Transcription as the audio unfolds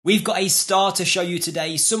We've got a star to show you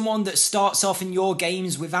today, someone that starts off in your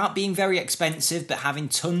games without being very expensive but having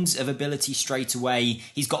tons of ability straight away.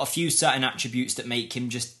 He's got a few certain attributes that make him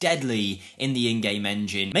just deadly in the in-game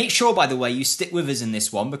engine. Make sure, by the way, you stick with us in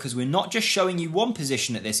this one because we're not just showing you one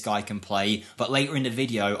position that this guy can play, but later in the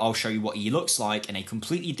video I'll show you what he looks like in a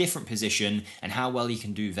completely different position and how well he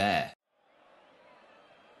can do there.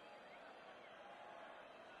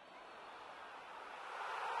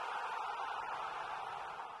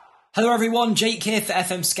 Hello everyone, Jake here for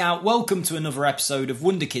FMSCOUT. Welcome to another episode of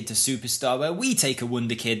Wonderkid to Superstar, where we take a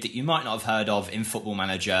Wonderkid that you might not have heard of in Football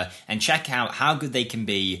Manager and check out how good they can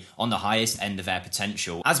be on the highest end of their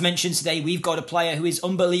potential. As mentioned today, we've got a player who is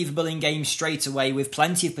unbelievable in game straight away with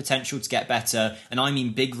plenty of potential to get better, and I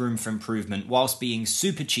mean big room for improvement, whilst being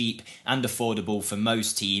super cheap and affordable for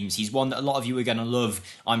most teams. He's one that a lot of you are going to love,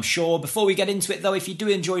 I'm sure. Before we get into it though, if you do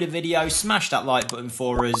enjoy the video, smash that like button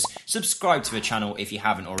for us, subscribe to the channel if you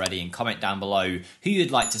haven't already, and comment down below who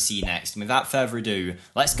you'd like to see next. And without further ado,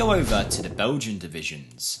 let's go over to the Belgian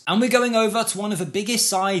divisions. And we're going over to one of the biggest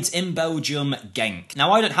sides in Belgium, Genk.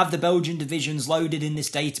 Now, I don't have the Belgian divisions loaded in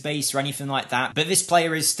this database or anything like that, but this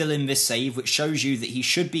player is still in this save, which shows you that he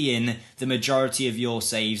should be in the majority of your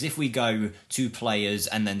saves if we go to players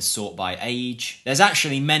and then sort by age. There's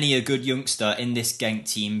actually many a good youngster in this Genk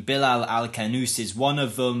team. Bilal Al-Kanous is one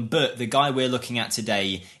of them, but the guy we're looking at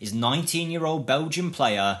today is 19-year-old Belgian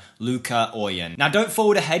player Luca Oyen. Now, don't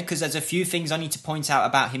forward ahead because there's a few things I need to point out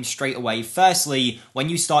about him straight away. Firstly, when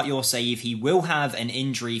you start your save, he will have an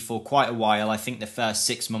injury for quite a while. I think the first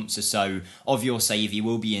 6 months or so of your save, he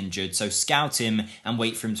will be injured. So scout him and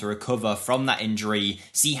wait for him to recover from that injury,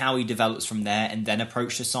 see how he develops from there, and then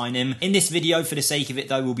approach to sign him. In this video, for the sake of it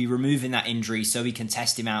though, we'll be removing that injury so we can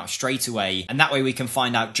test him out straight away, and that way we can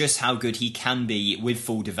find out just how good he can be with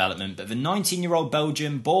full development. But the 19-year-old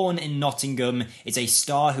Belgian, born in Nottingham, is a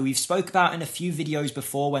star who we've spoke about in a few videos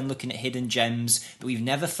before when looking at hidden gems, but we've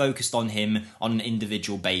never focused on him on an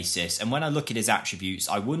individual basis. And when I look at his attributes,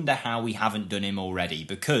 I wonder how we haven't done him already,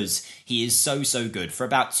 because he is so good. For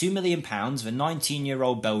about £2 million, the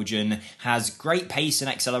 19-year-old Belgian has great pace and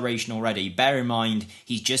acceleration already. Bear in mind,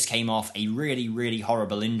 he just came off a really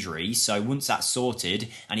horrible injury, so once that's sorted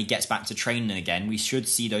and he gets back to training again, we should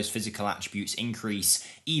see those physical attributes increase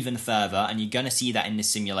even further, and you're going to see that in this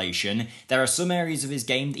simulation. There are some areas of his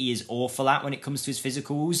game that he is awful at when it comes to his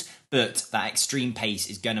physicals, but that extreme pace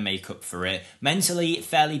is going to make up for it. Mentally,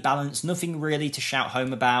 fairly balanced, nothing really to shout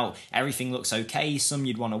home about. Everything looks okay, some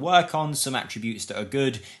you'd want to work on, some attributes that are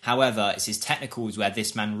good. However, it's his technicals where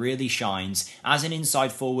this man really shines. As an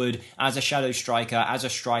inside forward, as a shadow striker, as a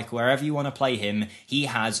striker, wherever you want to play him, he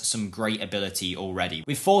has some great ability already.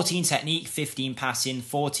 With 14 technique, 15 passing,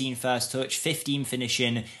 14 first touch, 15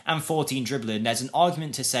 finishing, and 14 dribbling, there's an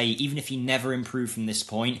argument to say even if he never improved from this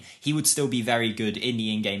point, he would still be very good in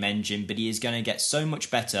the in-game engine, but he is going to get so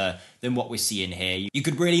much better than what we're seeing here. You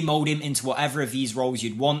could really mould him into whatever of these roles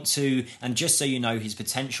you'd want to, and just so you know, his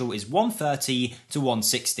potential is 130 to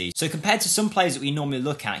 160. So compared to some players that we normally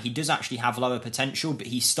look at, he does actually have lower potential, but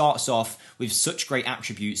he starts off with such great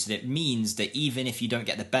attributes that it means that even if you don't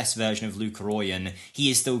get the best version of Luca Oyen, he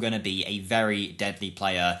is still going to be a very deadly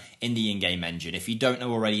player in the in-game engine. If you don't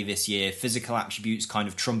know already this year, physical attributes kind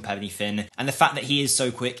of trump anything, and the fact that he is so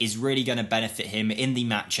quick is really going to benefit him in the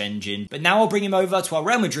match engine. But now I'll bring him over to our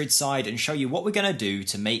Real Madrid side and show you what we're going to do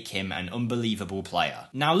to make him an unbelievable player.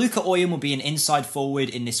 Now, Luca Oyen will be an inside forward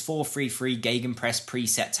in this 4-3-3 gegenpress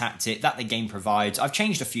preset tactic that the game provides. I've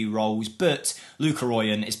changed a few roles, but Luca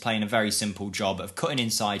Oyen is playing a very simple job of cutting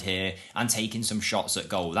inside here and taking some shots at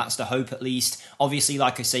goal. That's the hope, at least. Obviously,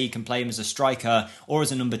 like I say, you can play him as a striker or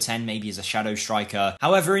as a number 10, maybe as a shadow striker.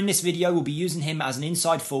 However, in this video, we'll be using him as an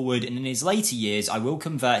inside forward, and in his later years, I will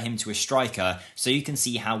convert him to a striker so you can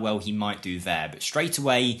see how well he might do there. But straight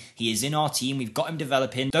away, he is in our team. We've got him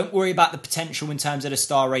developing. Don't worry about the potential in terms of the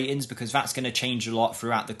star ratings, because that's going to change a lot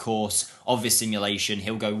throughout the course of this simulation.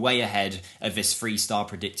 He'll go way ahead of this 3-star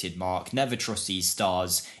predicted mark. Never trust these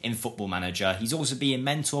stars in Football Manager. He's also being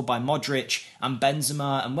mentored by Modric and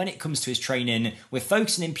Benzema, and when it comes to his training, we're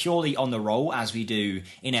focusing him purely on the role, as we do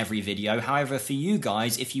in every video. However, for you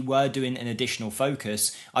guys, if you were doing an additional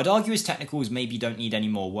focus, I'd argue his technicals maybe don't need any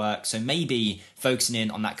more work, so maybe focusing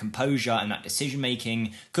in on that composure and that decision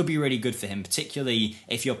making could be really good for him, particularly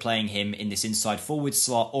if you're playing him in this inside forward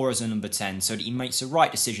slot or as a number 10, so that he makes the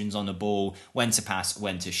right decisions on the ball, when to pass,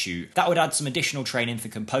 when to shoot. That would add some additional training for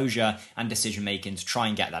composure and decision making to try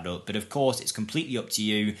and get that up, but of course it's completely up to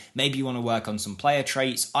you. Maybe you want to work on some player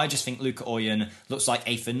traits. I just think Luca Oyen looks like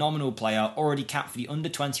a phenomenal player, already capped for the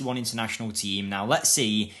under-20 under-21 international team. Now let's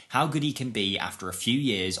see how good he can be after a few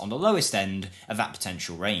years on the lowest end of that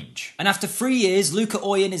potential range. And after 3 years, Luca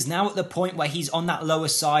Oyen is now at the point where he's on that lower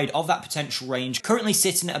side of that potential range, currently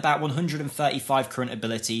sitting at about 135 current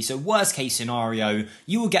ability. So worst case scenario,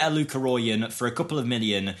 you will get a Luca Oyen for a couple of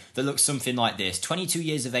million that looks something like this. 22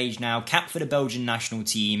 years of age now, capped for the Belgian national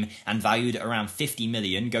team and valued at around 50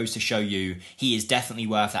 million. Goes to show you he is definitely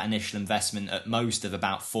worth that initial investment at most of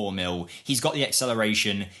about 4 mil. He's got the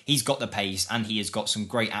acceleration, he's got the pace, and he has got some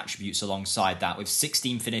great attributes alongside that with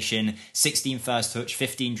 16 finishing, 16 first touch,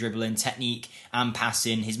 15 dribbling, technique and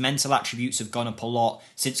passing. His mental attributes have gone up a lot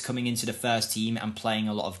since coming into the first team and playing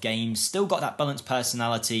a lot of games. Still got that balanced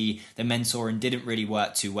personality. The mentoring didn't really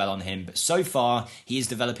work too well on him, but so far he is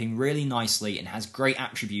developing really nicely and has great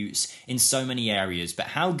attributes in so many areas. But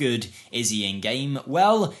how good is he in game?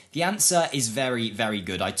 Well, the answer is very, very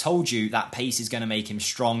good. I told you that pace is going to make him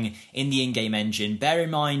strong in the in-game engine. Bear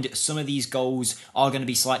in mind, some of these goals are going to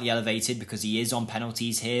be slightly elevated because he is on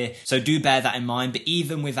penalties here, so do bear that in mind. But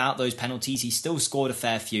even without those penalties, he still scored a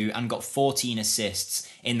fair few and got 14 assists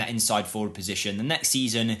in that inside forward position. The next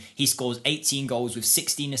season, he scores 18 goals with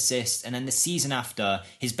 16 assists, and then the season after,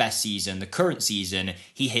 his best season, the current season,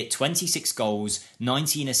 he hit 26 goals,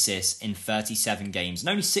 19 assists in 37 games, and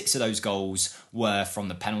only 6 of those goals were from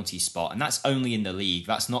the penalty spot, and that's only in the league.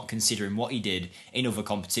 That's not considering what he did in other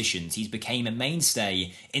competitions. He's became a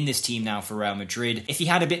mainstay in this team now for Real Madrid. If he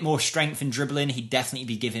had a bit more strength and dribbling, he'd definitely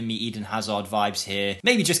be giving me Eden Hazard vibes here.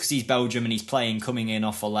 Maybe just because he's Belgium and he's playing coming in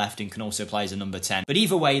off the left and can also play as a number 10. But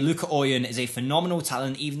either way, Luca Oyen is a phenomenal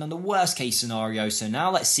talent even on the worst case scenario, so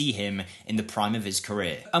now let's see him in the prime of his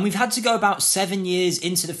career. And we've had to go about 7 years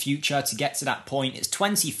into the future to get to that point. It's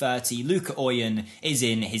 2030, Luca Oyen is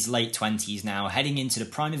in his late 20s now, heading into the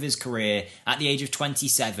prime of his career at the age of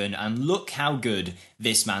 27, and look how good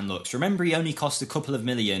this man looks. Remember, he only cost a couple of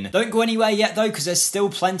million. Don't go anywhere yet though, because there's still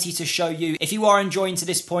plenty to show you. If you are enjoying to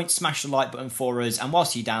this point, smash the like button for us, and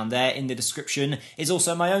whilst you're down there, in the description is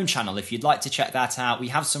also my own channel if you'd like to check that out. We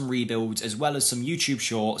have some rebuilds as well as some YouTube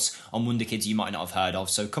shorts on Wonderkids you might not have heard of,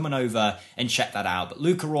 so come on over and check that out. But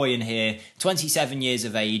Luca Oyen here, 27 years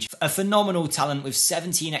of age, a phenomenal talent with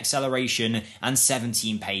 17 acceleration and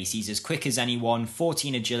 17 pace. He's as quick as anyone,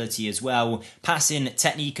 14 agility as well, passing,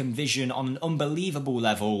 technique and vision on an unbelievable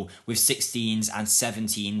level with 16s and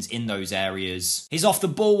 17s in those areas. His off the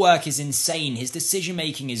ball work is insane, his decision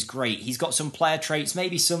making is great. He's got some player traits,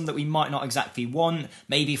 maybe some that we might not exactly want.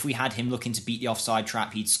 Maybe if we had him looking to beat the offside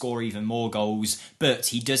trap, he'd score even more goals, but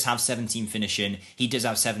he does have 17 finishing, he does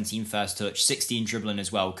have 17 first touch, 16 dribbling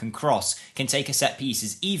as well, can cross, can take a set piece,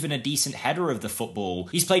 is even a decent header of the football.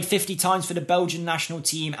 He's played 50 times for the Belgian national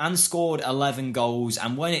team and scored 11 goals,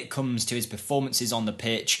 and when it comes to his performances on the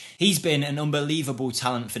pitch, he's been an unbelievable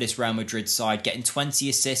talent for this Real Madrid side, getting 20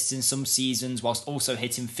 assists in some seasons whilst also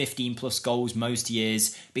hitting 15 plus goals most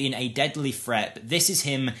years, being a deadly threat. But this is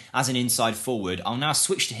him as an inside forward. I'll now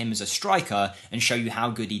switch to him as a striker and show you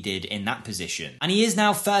how good he did in that position. And he is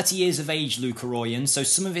now 30 years of age, Luca Oyen, so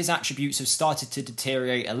some of his attributes have started to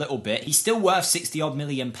deteriorate a little bit. He's still worth 60 odd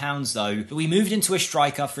million pounds though, but we moved into a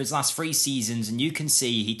striker for his last 3 seasons and you can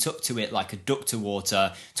see he took to it like a duck to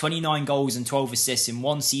water. 29 goals and 12 assists in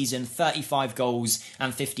one season, 35 goals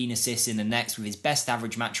and 15 assists in the next, with his best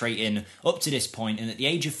average match rating up to this point. And at the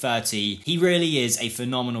age of 30, he really is a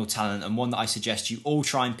phenomenal talent, and one that I suggest you all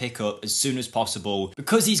try and pick up as soon as possible,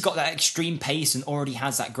 because he's got that extreme pace and already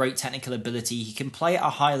has that great technical ability. He can play at a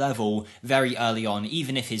high level very early on,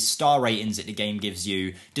 even if his star ratings that the game gives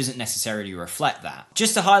you doesn't necessarily reflect that.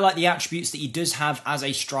 Just to highlight the attributes that he does have as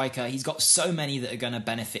a striker, he's got so many that are going to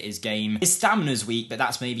benefit his game. His stamina's weak, but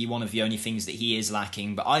that's maybe one of the only things that he is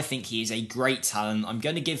lacking, but I think he is a great talent. I'm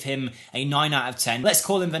going to give him a 9 out of 10. Let's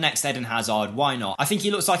call him the next Eden Hazard, why not? I think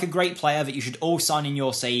he looks like a great player that you should all sign in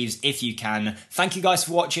your saves if you can. Thank you guys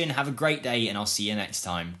for watching, have a great day, and I'll see you next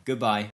time. Goodbye.